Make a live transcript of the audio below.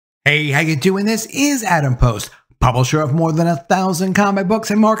Hey, how you doing? This is Adam Post, publisher of more than 1,000 comic books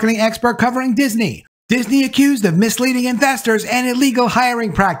and marketing expert covering Disney. Disney accused of misleading investors and illegal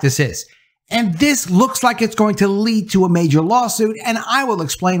hiring practices. And this looks like it's going to lead to a major lawsuit, and I will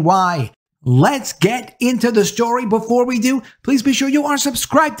explain why. Let's get into the story. Before we do, please be sure you are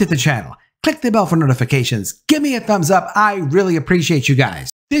subscribed to the channel. Click the bell for notifications. Give me a thumbs up. I really appreciate you guys.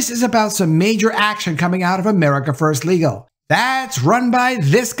 This is about some major action coming out of America First Legal. That's run by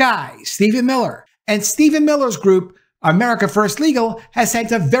this guy, Stephen Miller. And Stephen Miller's group, America First Legal, has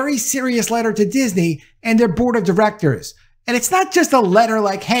sent a very serious letter to Disney and their board of directors. And it's not just a letter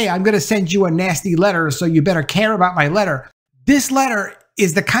like, hey, I'm going to send you a nasty letter, so you better care about my letter. This letter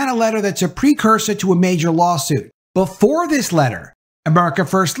is the kind of letter that's a precursor to a major lawsuit. Before this letter, America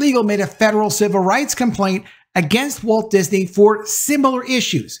First Legal made a federal civil rights complaint against Walt Disney for similar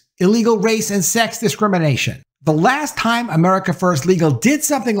issues, illegal race and sex discrimination. The last time America First Legal did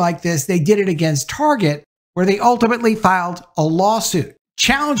something like this, they did it against Target, where they ultimately filed a lawsuit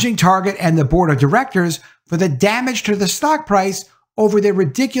challenging Target and the board of directors for the damage to the stock price over their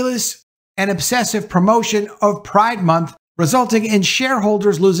ridiculous and obsessive promotion of Pride Month, resulting in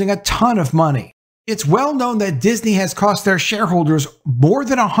shareholders losing a ton of money. It's well known that Disney has cost their shareholders more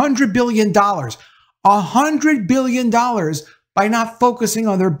than $100 billion. $100 billion by not focusing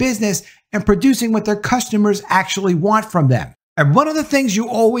on their business and producing what their customers actually want from them. And one of the things you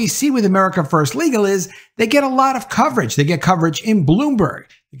always see with America First Legal is they get a lot of coverage. They get coverage in Bloomberg,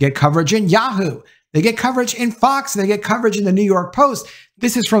 they get coverage in Yahoo, they get coverage in Fox, and they get coverage in the New York Post.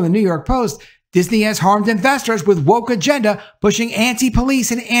 This is from the New York Post. Disney has harmed investors with woke agenda, pushing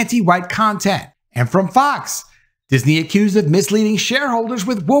anti-police and anti-white content. And from Fox, Disney accused of misleading shareholders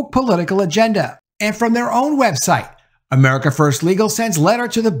with woke political agenda. And from their own website, America First Legal sends letter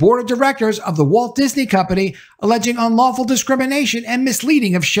to the board of directors of the Walt Disney Company alleging unlawful discrimination and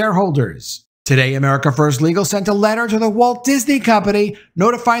misleading of shareholders. Today, America First Legal sent a letter to the Walt Disney Company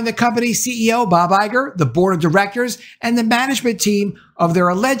notifying the company's CEO, Bob Iger, the board of directors, and the management team of their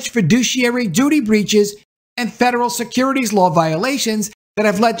alleged fiduciary duty breaches and federal securities law violations that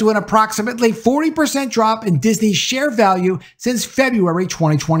have led to an approximately 40% drop in Disney's share value since February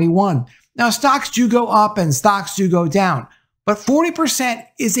 2021. Now, stocks do go up and stocks do go down, but 40%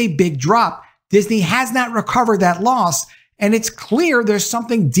 is a big drop. Disney has not recovered that loss, and it's clear there's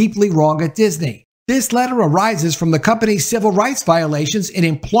something deeply wrong at Disney. This letter arises from the company's civil rights violations in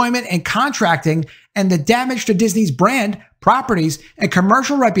employment and contracting and the damage to Disney's brand, properties, and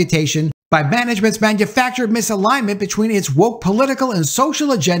commercial reputation by management's manufactured misalignment between its woke political and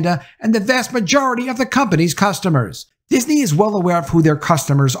social agenda and the vast majority of the company's customers. Disney is well aware of who their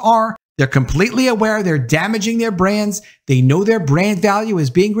customers are. They're completely aware they're damaging their brands. They know their brand value is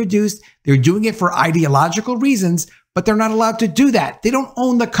being reduced. They're doing it for ideological reasons, but they're not allowed to do that. They don't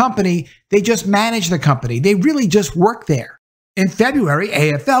own the company. They just manage the company. They really just work there. In February,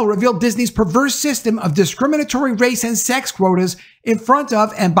 AFL revealed Disney's perverse system of discriminatory race and sex quotas in front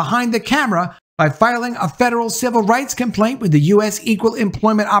of and behind the camera by filing a federal civil rights complaint with the U.S. Equal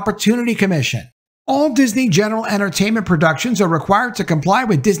Employment Opportunity Commission. All Disney General Entertainment productions are required to comply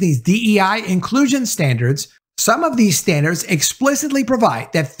with Disney's DEI inclusion standards. Some of these standards explicitly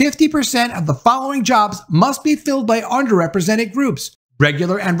provide that 50% of the following jobs must be filled by underrepresented groups: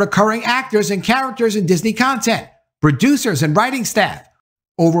 regular and recurring actors and characters in Disney content, producers and writing staff,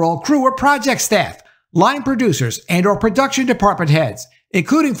 overall crew or project staff, line producers and/or production department heads,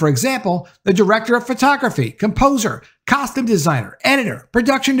 including, for example, the director of photography, composer, costume designer, editor,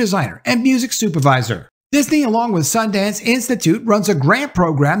 production designer, and music supervisor. Disney, along with Sundance Institute, runs a grant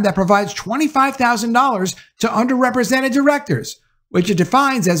program that provides $25,000 to underrepresented directors, which it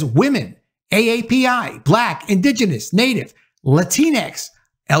defines as women, AAPI, Black, Indigenous, Native, Latinx,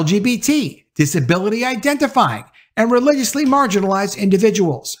 LGBT, disability identifying, and religiously marginalized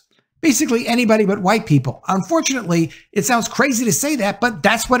individuals. Basically anybody but white people. Unfortunately, it sounds crazy to say that, but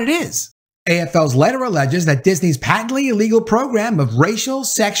that's what it is. AFL's letter alleges that Disney's patently illegal program of racial,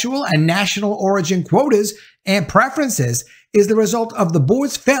 sexual, and national origin quotas and preferences is the result of the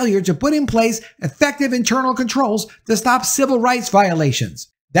board's failure to put in place effective internal controls to stop civil rights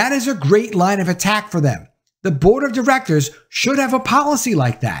violations. That is a great line of attack for them. The board of directors should have a policy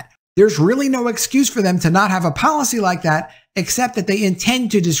like that. There's really no excuse for them to not have a policy like that, except that they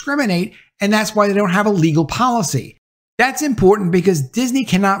intend to discriminate, and that's why they don't have a legal policy. That's important because Disney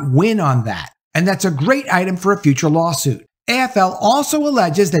cannot win on that, and that's a great item for a future lawsuit. AFL also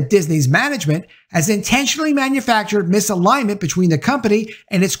alleges that Disney's management has intentionally manufactured misalignment between the company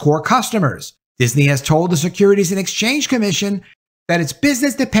and its core customers. Disney has told the Securities and Exchange Commission that its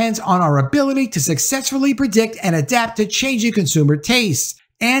business depends on our ability to successfully predict and adapt to changing consumer tastes.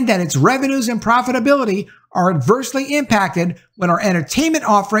 and that its revenues and profitability are adversely impacted when our entertainment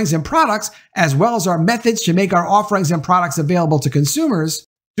offerings and products, as well as our methods to make our offerings and products available to consumers,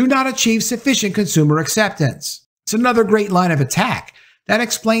 do not achieve sufficient consumer acceptance. It's another great line of attack that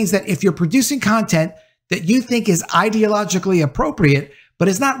explains that if you're producing content that you think is ideologically appropriate, but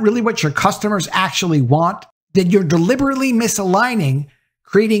is not really what your customers actually want, then you're deliberately misaligning,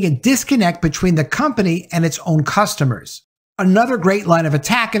 creating a disconnect between the company and its own customers. Another great line of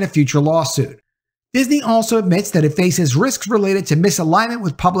attack in a future lawsuit. Disney also admits that it faces risks related to misalignment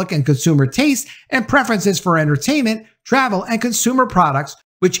with public and consumer tastes and preferences for entertainment, travel, and consumer products,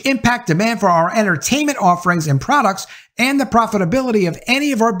 which impact demand for our entertainment offerings and products and the profitability of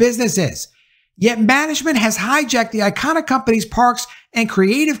any of our businesses. Yet management has hijacked the iconic company's parks and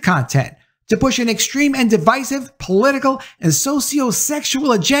creative content to push an extreme and divisive political and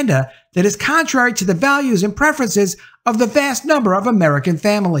socio-sexual agenda that is contrary to the values and preferences of the vast number of American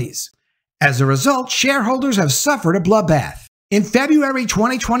families. As a result, shareholders have suffered a bloodbath. In February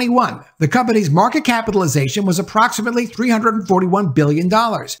 2021, the company's market capitalization was approximately $341 billion.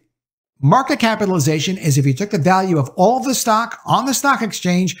 Market capitalization is if you took the value of all of the stock on the stock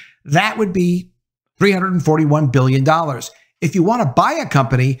exchange, that would be $341 billion. If you want to buy a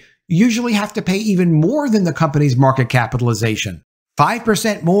company, you usually have to pay even more than the company's market capitalization.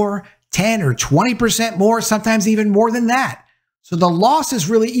 5% more, 10 or 20% more, sometimes even more than that. So the loss is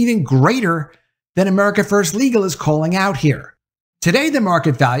really even greater than America First Legal is calling out here. Today, the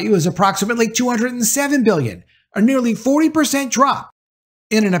market value is approximately $207 billion, a nearly 40% drop.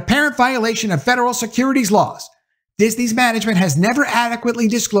 In an apparent violation of federal securities laws, Disney's management has never adequately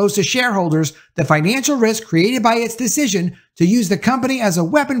disclosed to shareholders the financial risk created by its decision to use the company as a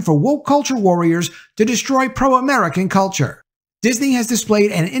weapon for woke culture warriors to destroy pro-American culture. Disney has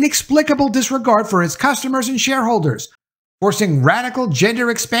displayed an inexplicable disregard for its customers and shareholders, forcing radical,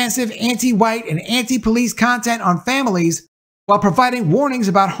 gender-expansive, anti-white, and anti-police content on families while providing warnings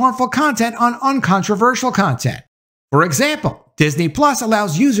about harmful content on uncontroversial content. For example, Disney Plus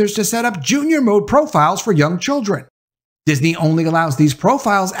allows users to set up junior mode profiles for young children. Disney only allows these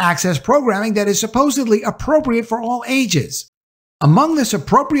profiles access programming that is supposedly appropriate for all ages. Among this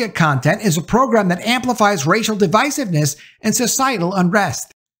appropriate content is a program that amplifies racial divisiveness and societal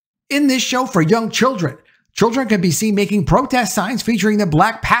unrest. In this show for young children, children can be seen making protest signs featuring the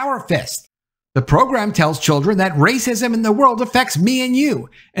Black Power fist. The program tells children that racism in the world affects me and you,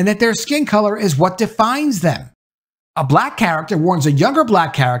 and that their skin color is what defines them. A black character warns a younger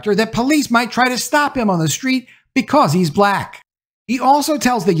black character that police might try to stop him on the street because he's black. He also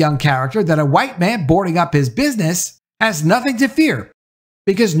tells the young character that a white man boarding up his business has nothing to fear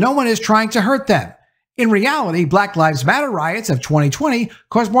because no one is trying to hurt them. In reality, Black Lives Matter riots of 2020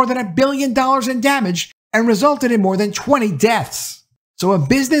 caused more than $1 billion in damage and resulted in more than 20 deaths. So a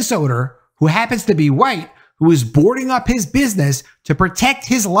business owner who happens to be white, who is boarding up his business to protect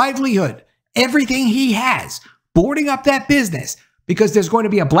his livelihood, everything he has, boarding up that business because there's going to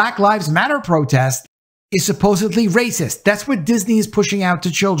be a Black Lives Matter protest, is supposedly racist. That's what Disney is pushing out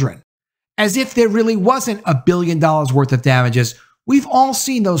to children. As if there really wasn't $1 billion worth of damages. We've all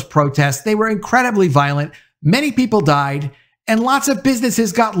seen those protests. They were incredibly violent. Many people died, and lots of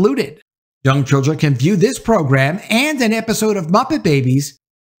businesses got looted. Young children can view this program and an episode of Muppet Babies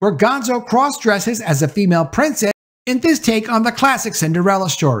where Gonzo cross-dresses as a female princess in this take on the classic Cinderella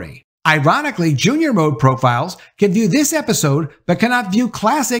story. Ironically, junior mode profiles can view this episode but cannot view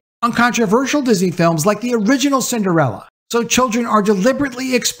classic, uncontroversial Disney films like the original Cinderella. So children are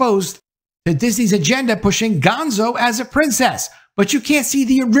deliberately exposed to Disney's agenda pushing Gonzo as a princess, but you can't see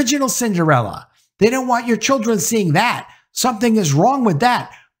the original Cinderella. They don't want your children seeing that. Something is wrong with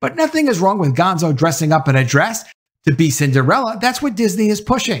that. But nothing is wrong with Gonzo dressing up in a dress to be Cinderella. That's what Disney is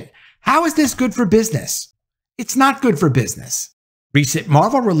pushing. How is this good for business? It's not good for business. Recent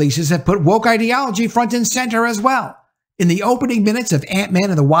Marvel releases have put woke ideology front and center as well. In the opening minutes of Ant-Man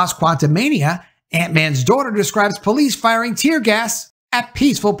and the Wasp: Quantumania, Ant-Man's daughter describes police firing tear gas at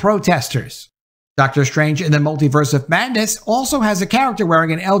peaceful protesters. Doctor Strange in the Multiverse of Madness also has a character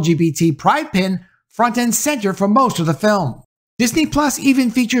wearing an LGBT pride pin front and center for most of the film. Disney Plus even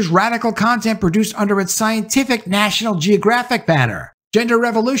features radical content produced under its scientific National Geographic banner. Gender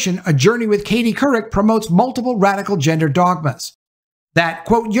Revolution, A Journey with Katie Couric promotes multiple radical gender dogmas. That,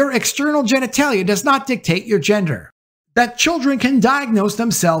 quote, your external genitalia does not dictate your gender. That children can diagnose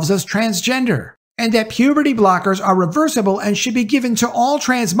themselves as transgender. And that puberty blockers are reversible and should be given to all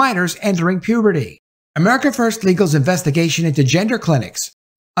trans minors entering puberty. America First Legal's investigation into gender clinics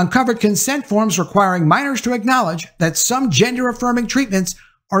uncovered consent forms requiring minors to acknowledge that some gender-affirming treatments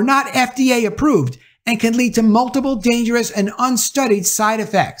are not FDA approved and can lead to multiple dangerous and unstudied side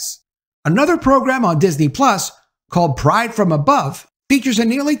effects. Another program on Disney Plus, called Pride from Above, features a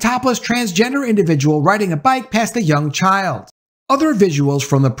nearly topless transgender individual riding a bike past a young child. Other visuals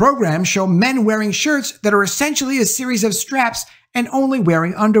from the program show men wearing shirts that are essentially a series of straps and only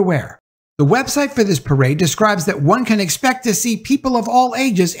wearing underwear. The website for this parade describes that one can expect to see people of all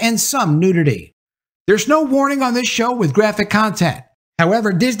ages and some nudity. There's no warning on this show with graphic content.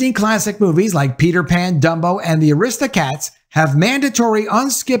 However, Disney classic movies like Peter Pan, Dumbo, and the Aristocats have mandatory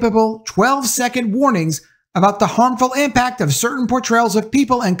unskippable 12-second warnings about the harmful impact of certain portrayals of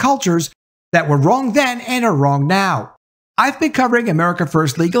people and cultures that were wrong then and are wrong now. I've been covering America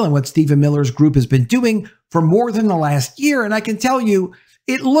First Legal and what Stephen Miller's group has been doing for more than the last year, and I can tell you,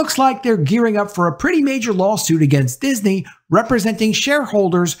 it looks like they're gearing up for a pretty major lawsuit against Disney representing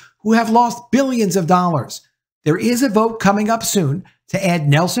shareholders who have lost billions of dollars. There is a vote coming up soon to add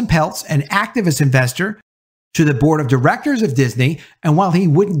Nelson Peltz, an activist investor, to the board of directors of Disney, and while he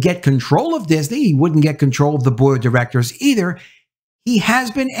wouldn't get control of Disney, he wouldn't get control of the board of directors either. He has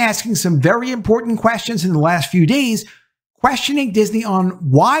been asking some very important questions in the last few days, questioning Disney on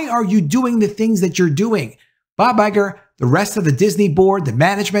why are you doing the things that you're doing. Bob Iger, the rest of the Disney board, the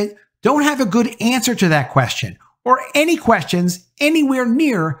management, don't have a good answer to that question, or any questions anywhere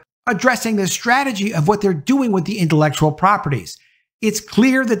near addressing the strategy of what they're doing with the intellectual properties. It's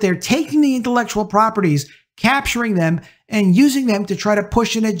clear that they're taking the intellectual properties, capturing them, and using them to try to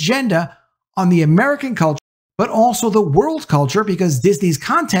push an agenda on the American culture, but also the world culture, because Disney's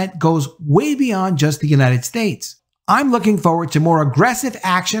content goes way beyond just the United States. I'm looking forward to more aggressive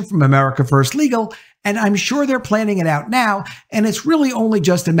action from America First Legal, and I'm sure they're planning it out now, and it's really only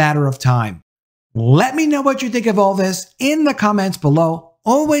just a matter of time. Let me know what you think of all this in the comments below.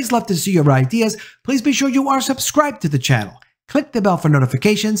 Always love to see your ideas. Please be sure you are subscribed to the channel. Click the bell for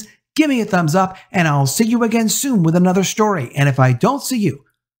notifications, give me a thumbs up, and I'll see you again soon with another story. And if I don't see you,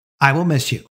 I will miss you.